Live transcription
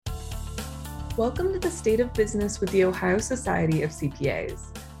Welcome to the State of Business with the Ohio Society of CPAs.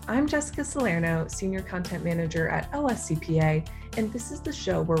 I'm Jessica Salerno, Senior Content Manager at LSCPA, and this is the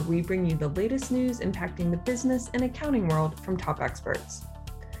show where we bring you the latest news impacting the business and accounting world from top experts.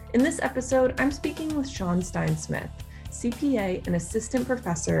 In this episode, I'm speaking with Sean Stein-Smith, CPA and Assistant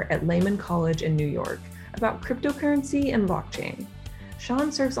Professor at Lehman College in New York, about cryptocurrency and blockchain.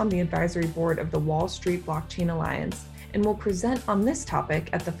 Sean serves on the advisory board of the Wall Street Blockchain Alliance and will present on this topic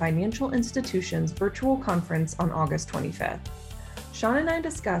at the Financial Institutions Virtual Conference on August 25th. Sean and I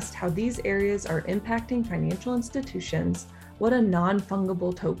discussed how these areas are impacting financial institutions, what a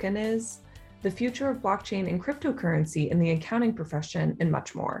non-fungible token is, the future of blockchain and cryptocurrency in the accounting profession, and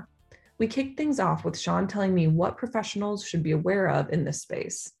much more. We kicked things off with Sean telling me what professionals should be aware of in this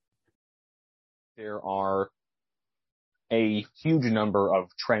space. There are a huge number of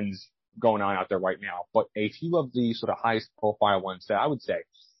trends going on out there right now, but a few of the sort of highest profile ones that I would say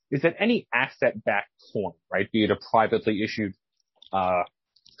is that any asset-backed coin, right, be it a privately issued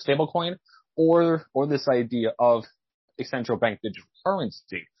stablecoin or this idea of a central bank digital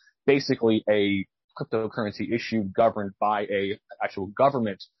currency, basically a cryptocurrency issued governed by a actual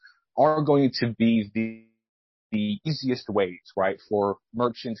government, are going to be the easiest ways, right, for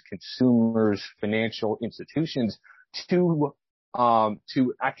merchants, consumers, financial institutions to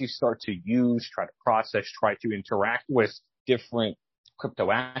actually start to use, try to process, try to interact with different crypto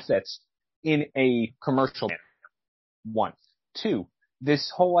assets in a commercial manner. One. Two,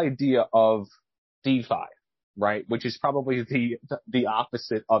 this whole idea of DeFi, right, which is probably the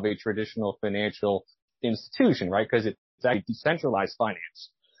opposite of a traditional financial institution, right, because it's actually decentralized finance.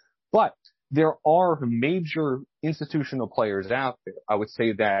 But there are major institutional players out there. I would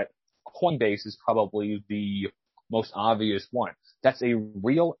say that Coinbase is probably the most obvious one. That's a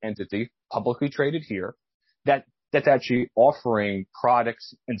real entity, publicly traded here, that's actually offering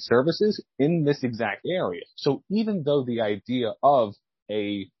products and services in this exact area. So even though the idea of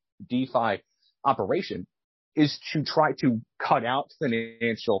a DeFi operation is to try to cut out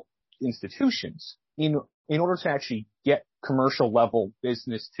financial institutions in order to actually get commercial level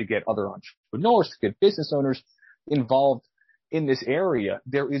business, to get other entrepreneurs, to get business owners involved in this area,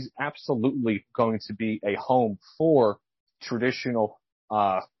 there is absolutely going to be a home for traditional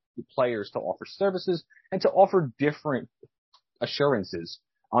players to offer services and to offer different assurances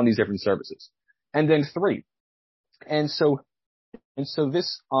on these different services. And then three, and so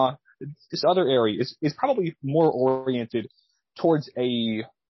this other area is probably more oriented towards a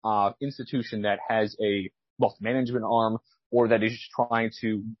institution that has a wealth management arm, or that is trying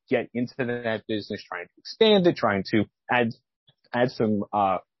to get into that business, trying to expand it, trying to add some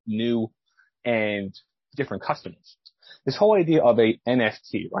new and different customers. This whole idea of a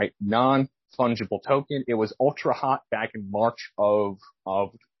NFT, right, non-fungible token, it was ultra hot back in March of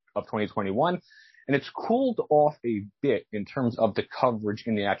 2021, and it's cooled off a bit in terms of the coverage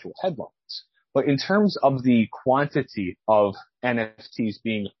in the actual headlines. But in terms of the quantity of NFTs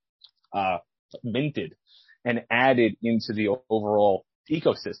being minted and added into the overall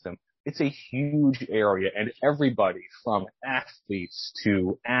ecosystem, it's a huge area, and everybody from athletes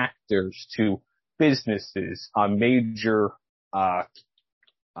to actors to businesses, major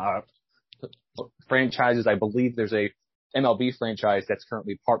franchises. I believe there's a MLB franchise that's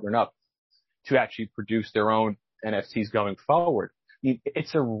currently partnering up to actually produce their own NFTs going forward. I mean,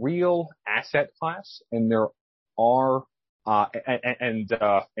 it's a real asset class, and there are and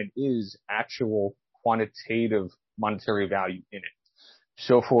is actual quantitative monetary value in it.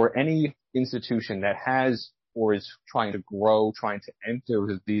 So for any institution that has or is trying to grow, trying to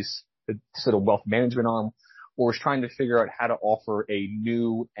enter these sort of wealth management arm, or is trying to figure out how to offer a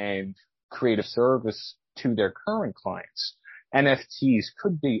new and creative service to their current clients, NFTs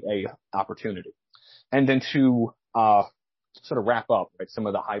could be a opportunity. And then to sort of wrap up, right, some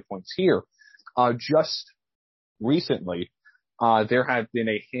of the high points here, just recently there have been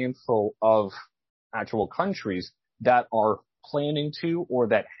a handful of actual countries that are planning to, or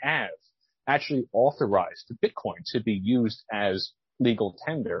that have actually authorized Bitcoin to be used as legal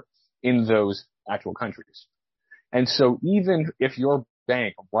tender in those actual countries. And so even if your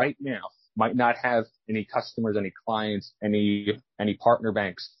bank right now might not have any customers, any clients, any partner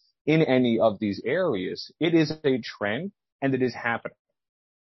banks in any of these areas, it is a trend, and it is happening.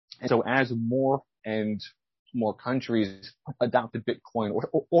 And so as more and more countries adopted Bitcoin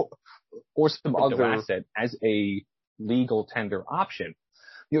or some other asset as a legal tender option,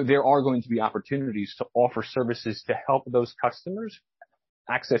 there are going to be opportunities to offer services to help those customers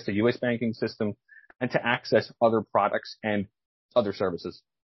access the U.S. banking system and to access other products and other services.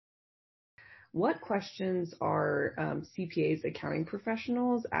 What questions are CPAs, accounting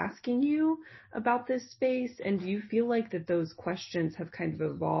professionals, asking you about this space? And do you feel like that those questions have kind of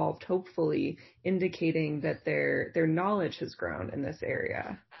evolved, hopefully indicating that their knowledge has grown in this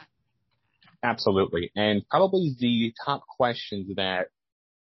area? Absolutely. And probably the top questions that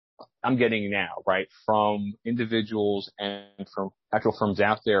I'm getting now, right, from individuals and from actual firms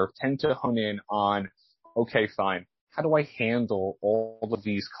out there tend to hone in on, okay, fine. How do I handle all of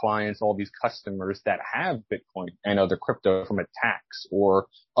these clients, all these customers that have Bitcoin and other crypto from a tax or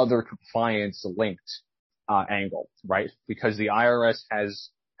other compliance linked angle, right? Because the IRS has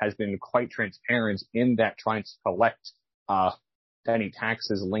been quite transparent in that trying to collect any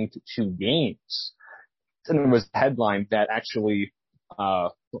taxes linked to gains. And there was a headline that actually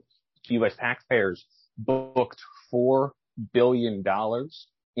U.S. taxpayers booked $4 billion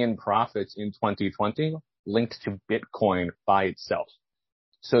in profits in 2020 linked to Bitcoin by itself.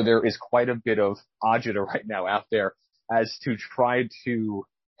 So there is quite a bit of agita right now out there as to try to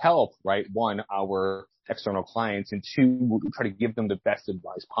help, right, one, our external clients, and two, try to give them the best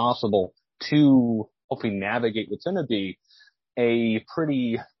advice possible to hopefully navigate what's going to be a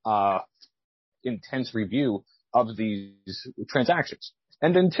pretty intense review of these transactions.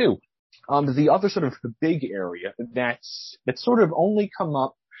 And then two, the other sort of big area that's sort of only come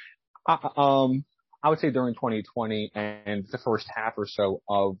up, I would say during 2020 and the first half or so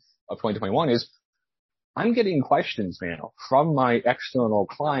of 2021 is I'm getting questions now from my external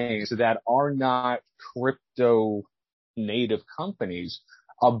clients that are not crypto native companies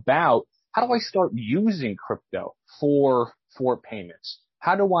about how do I start using crypto for payments?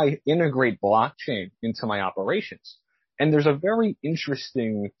 How do I integrate blockchain into my operations? And there's a very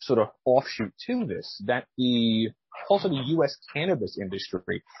interesting sort of offshoot to this that also the U.S. cannabis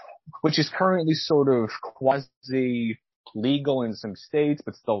industry, which is currently sort of quasi legal in some states,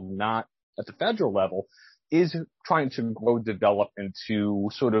 but still not at the federal level, is trying to grow, develop, and to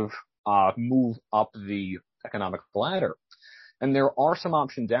sort of move up the economic ladder. And there are some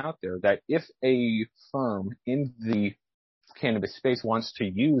options out there that if a firm in the cannabis space wants to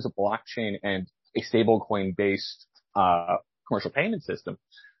use a blockchain and a stablecoin based commercial payment system,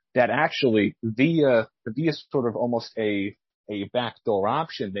 that actually via sort of almost a backdoor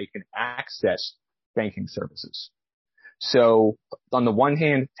option, they can access banking services. So on the one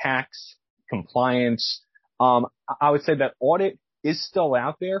hand, tax, compliance, I would say that audit is still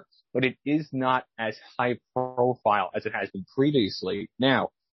out there, but it is not as high profile as it has been previously. Now,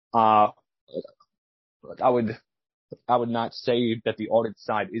 I would not say that the audit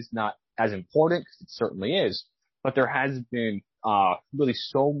side is not as important, because it certainly is, but there has been really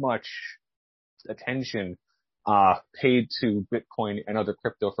so much attention paid to Bitcoin and other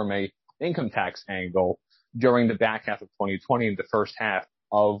crypto from a income tax angle during the back half of 2020 and the first half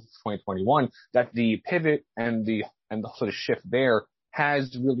of 2021 that the pivot and the sort of shift there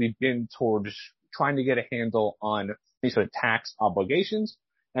has really been towards trying to get a handle on these sort of tax obligations,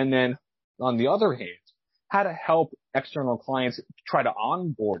 and then on the other hand, how to help external clients try to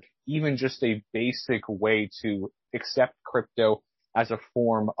onboard even just a basic way to accept crypto as a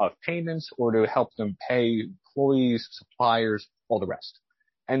form of payments or to help them pay employees, suppliers, all the rest.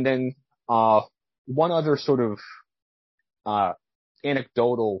 And then one other sort of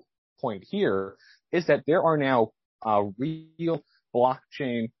anecdotal point here is that there are now real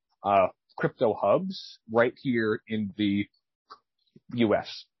blockchain crypto hubs right here in the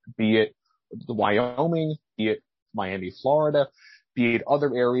U.S., be it the Wyoming, be it Miami, Florida, be it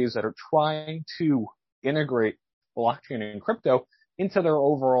other areas that are trying to integrate blockchain and crypto into their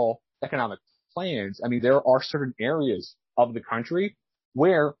overall economic plans. I mean, there are certain areas of the country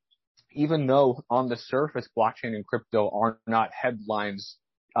where even though on the surface blockchain and crypto are not headlines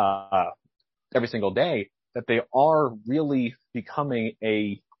every single day, that they are really becoming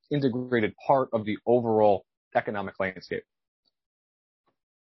a integrated part of the overall economic landscape.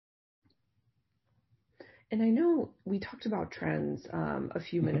 And I know we talked about trends a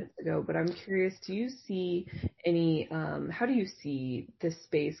few minutes ago, but I'm curious, do you see any, how do you see this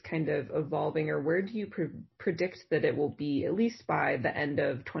space kind of evolving, or where do you predict that it will be, at least by the end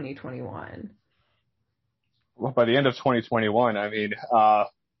of 2021? Well, by the end of 2021, I mean,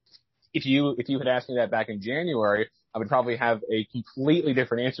 if you had asked me that back in January, I would probably have a completely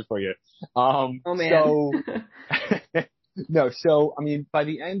different answer for you. Oh man. So, no, so I mean, by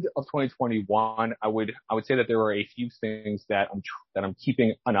the end of 2021, I would say that there are a few things that I'm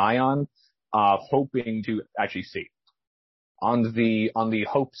keeping an eye on, hoping to actually see. On the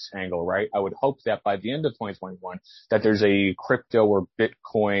hopes angle, right? I would hope that by the end of 2021, that there's a crypto or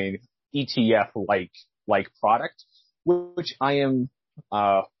Bitcoin ETF like product, which I am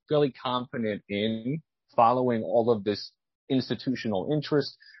fairly confident in following all of this institutional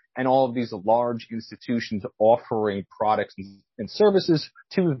interest and all of these large institutions offering products and services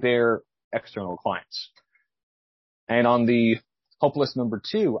to their external clients. And on the hope list number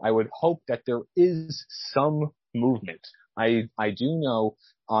 2, I would hope that there is some movement. I do know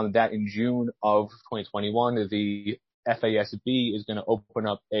that in June of 2021, the FASB is going to open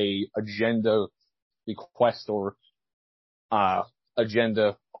up a agenda request or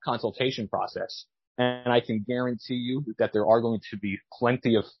agenda consultation process. And I can guarantee you that there are going to be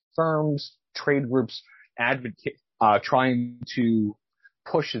plenty of firms, trade groups, trying to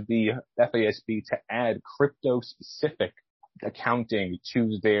push the FASB to add crypto-specific accounting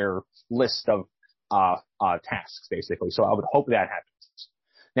to their list of tasks, basically. So I would hope that happens.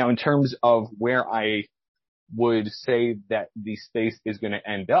 Now, in terms of where I would say that the space is going to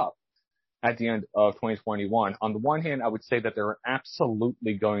end up at the end of 2021, on the one hand, I would say that there are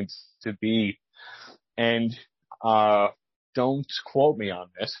absolutely going to be, and don't quote me on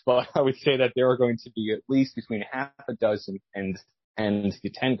this, but I would say that there are going to be at least between half a dozen and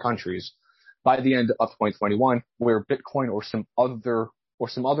 10 countries by the end of 2021 where Bitcoin or some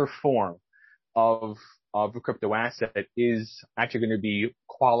other form of a crypto asset is actually going to be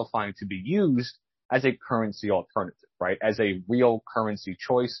qualifying to be used as a currency alternative, right? As a real currency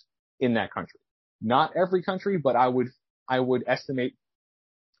choice in that country. Not every country, but I would estimate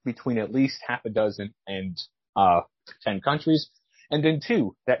between at least half a dozen and 10 countries. And then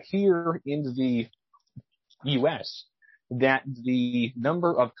 2, that here in the US, that the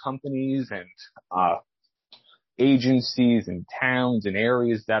number of companies and agencies and towns and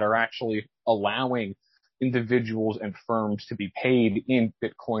areas that are actually allowing individuals and firms to be paid in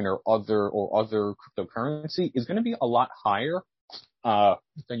Bitcoin or other cryptocurrency is going to be a lot higher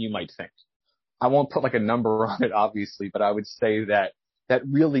than you might think. I won't put like a number on it, obviously, but I would say that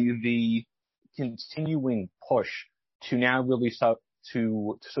really the continuing push to now really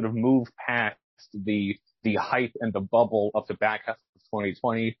to sort of move past the hype and the bubble of the back half of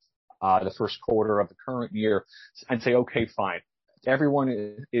 2020, the first quarter of the current year, and say, okay, fine.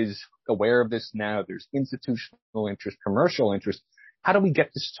 Everyone is aware of this now. There's institutional interest, commercial interest. How do we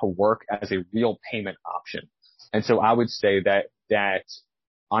get this to work as a real payment option? And so I would say that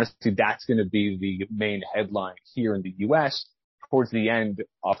honestly, that's going to be the main headline here in the U.S. towards the end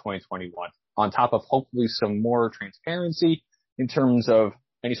of 2021, on top of hopefully some more transparency in terms of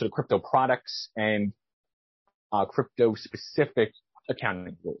any sort of crypto products and crypto-specific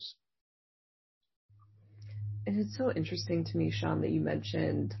accounting rules. And it's so interesting to me, Sean, that you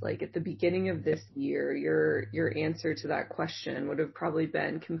mentioned, like, at the beginning of this year, your answer to that question would have probably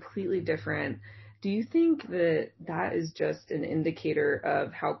been completely different. Do you think that is just an indicator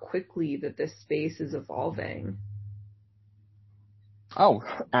of how quickly that this space is evolving? Oh,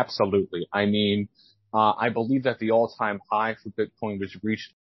 absolutely. I mean, I believe that the all-time high for Bitcoin was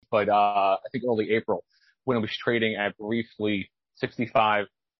reached, but I think early April, when it was trading at briefly $65,000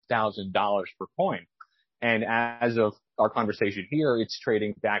 per coin. And as of our conversation here, it's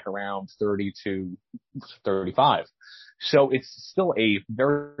trading back around 30 to 35. So it's still a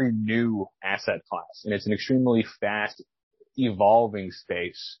very new asset class, and it's an extremely fast evolving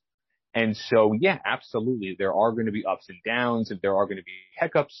space. And so, yeah, absolutely. There are going to be ups and downs, and there are going to be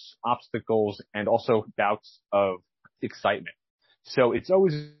hiccups, obstacles, and also bouts of excitement. So it's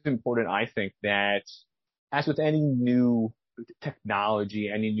always important, I think, that as with any new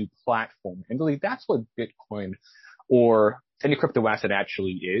technology, any new platform, and really that's what Bitcoin or any crypto asset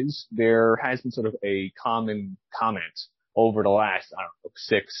actually is. There has been sort of a common comment over the last,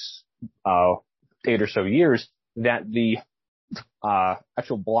 8 or so years that the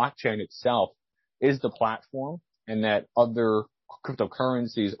actual blockchain itself is the platform and that other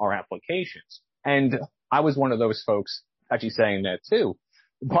cryptocurrencies are applications. And I was one of those folks actually saying that too.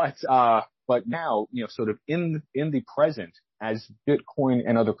 But now, sort of in the present, as Bitcoin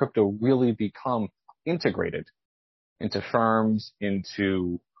and other crypto really become integrated into firms,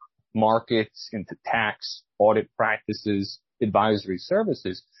 into markets, into tax, audit practices, advisory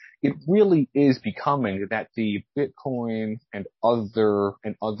services, it really is becoming that the Bitcoin and other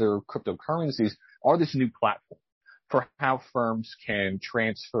cryptocurrencies are this new platform for how firms can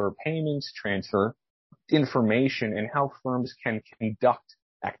transfer payments, transfer information, and how firms can conduct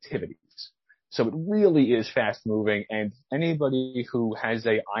activities. So it really is fast moving, and anybody who has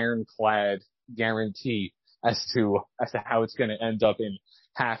a ironclad guarantee as to how it's going to end up in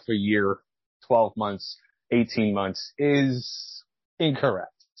half a year, 12 months, 18 months is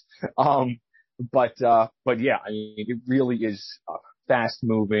incorrect. But yeah, I mean, it really is fast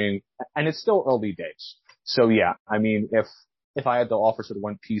moving, and it's still early days. So yeah, I mean, if I had to offer sort of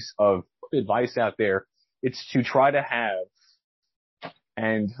one piece of advice out there, it's to try to have,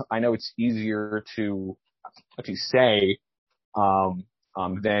 and I know it's easier to actually say,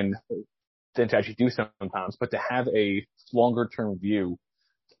 than to actually do sometimes, but to have a longer term view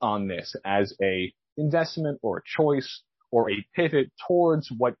on this as a investment or a choice or a pivot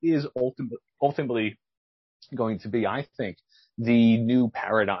towards what is ultimately going to be, I think, the new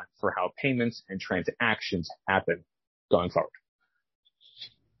paradigm for how payments and transactions happen going forward.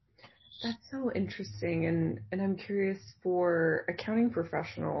 That's so interesting. And I'm curious, for accounting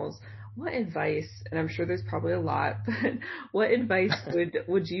professionals, what advice, and I'm sure there's probably a lot, but what advice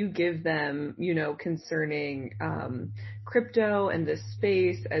would you give them, concerning crypto and this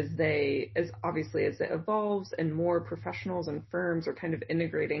space as obviously as it evolves and more professionals and firms are kind of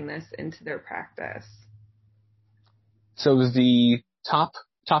integrating this into their practice? So the top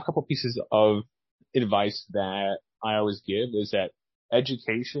couple pieces of advice that I always give is that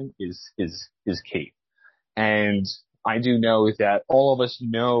education is key. And I do know that all of us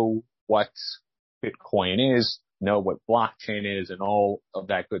know what Bitcoin is, know what blockchain is, and all of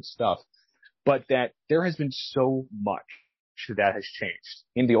that good stuff. But that there has been so much that has changed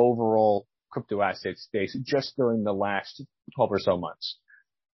in the overall crypto asset space just during the last 12 or so months,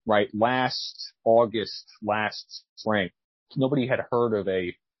 right? Last August, last spring, nobody had heard of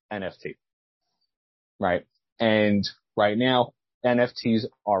a NFT, right? And right now, NFTs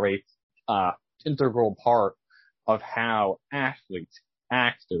are a integral part of how athletes,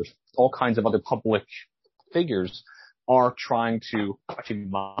 actors, all kinds of other public figures are trying to actually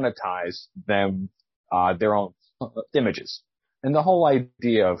monetize them, their own images. And the whole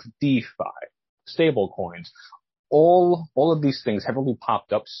idea of DeFi, stable coins, all of these things have really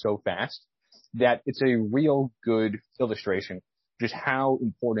popped up so fast that it's a real good illustration just how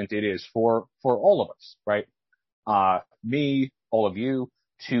important it is for all of us, right? Me, all of you,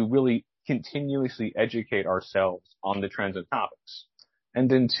 to really continuously educate ourselves on the trends and topics. And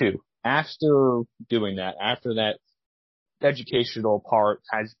then two, after doing that, after that educational part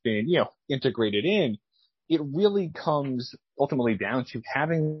has been, integrated in, it really comes ultimately down to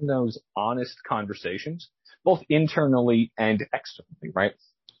having those honest conversations, both internally and externally, right?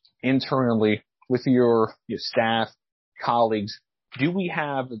 Internally with your staff, colleagues, do we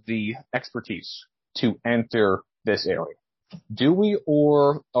have the expertise to enter this area? Do we,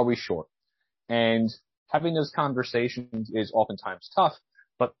 or are we short? And having those conversations is oftentimes tough,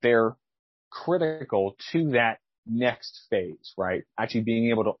 but they're critical to that next phase, right? Actually being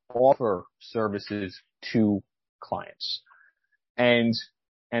able to offer services to clients. And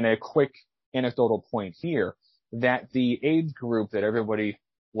a quick anecdotal point here, that the age group that everybody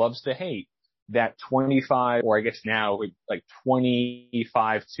loves to hate, that 25, or I guess now like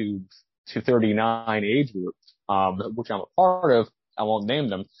 25 to 39 age group, which I'm a part of, I won't name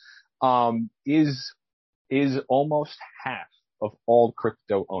them, is almost half of all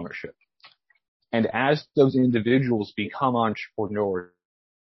crypto ownership. And as those individuals become entrepreneurs,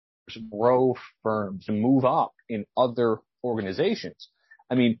 grow firms, and move up in other organizations,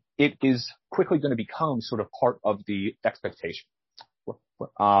 I mean, it is quickly going to become sort of part of the expectation.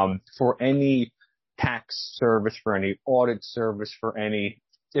 For any tax service, for any audit service, for any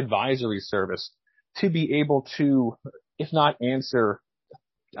advisory service, to be able to, if not answer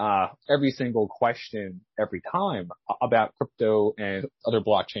every single question every time about crypto and other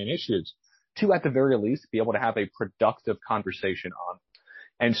blockchain issues, to at the very least be able to have a productive conversation on.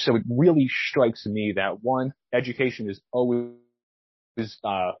 And so it really strikes me that one, education is always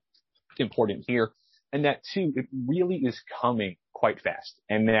important here, and that two, it really is coming quite fast.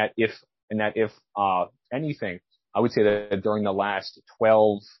 And that if anything, I would say that during the last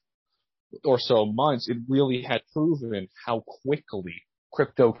 12 or so months, it really had proven how quickly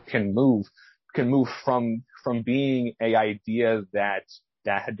crypto can move from being a idea that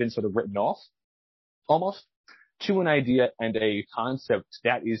had been sort of written off almost, to an idea and a concept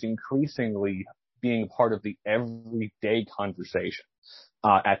that is increasingly being part of the everyday conversation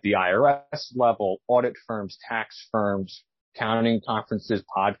at the IRS level, audit firms, tax firms, accounting conferences,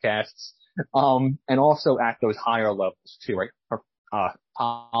 podcasts, and also at those higher levels too, right?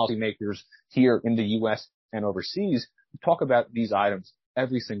 Policymakers here in the U.S. and overseas talk about these items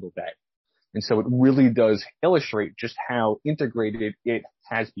every single day. And so it really does illustrate just how integrated it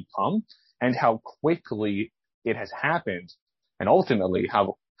has become and how quickly it has happened, and ultimately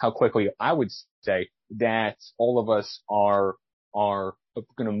how quickly I would say that all of us are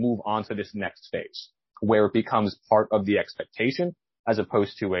going to move on to this next phase where it becomes part of the expectation as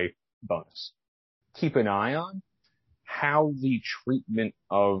opposed to a bonus. Keep an eye on how the treatment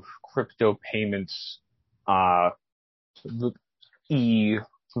of crypto payments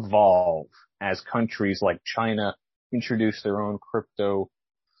evolve as countries like China introduce their own crypto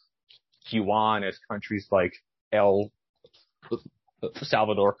yuan, as countries like El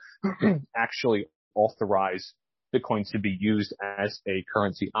Salvador actually authorize Bitcoin to be used as a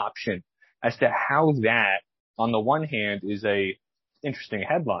currency option. As to how that, on the one hand, is a interesting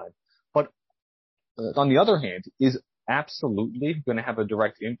headline, but on the other hand, is absolutely going to have a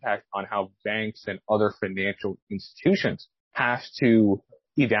direct impact on how banks and other financial institutions have to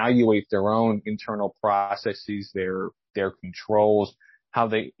evaluate their own internal processes, their controls, how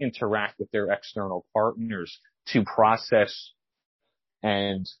they interact with their external partners to process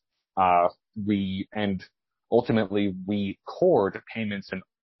and ultimately record payments and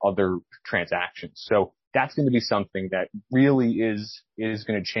other transactions. So that's going to be something that really is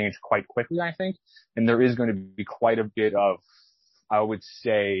going to change quite quickly, I think. And there is going to be quite a bit of, I would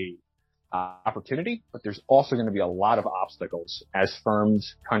say, opportunity, but there's also going to be a lot of obstacles as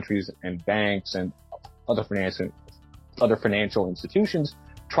firms, countries, and banks and other financial institutions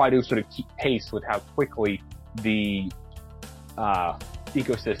try to sort of keep pace with how quickly the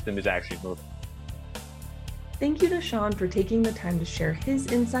ecosystem is actually moving. Thank you to Sean for taking the time to share his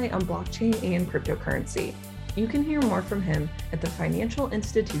insight on blockchain and cryptocurrency. You can hear more from him at the Financial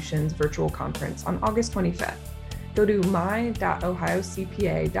Institutions Virtual Conference on August 25th. Go to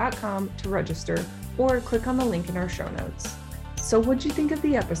my.ohiocpa.com to register or click on the link in our show notes. So what'd you think of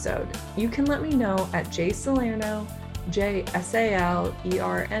the episode? You can let me know at jsalerno,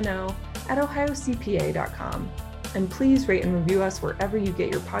 JSALERNO, at ohiocpa.com. And please rate and review us wherever you get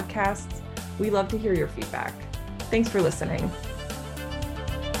your podcasts. We love to hear your feedback. Thanks for listening.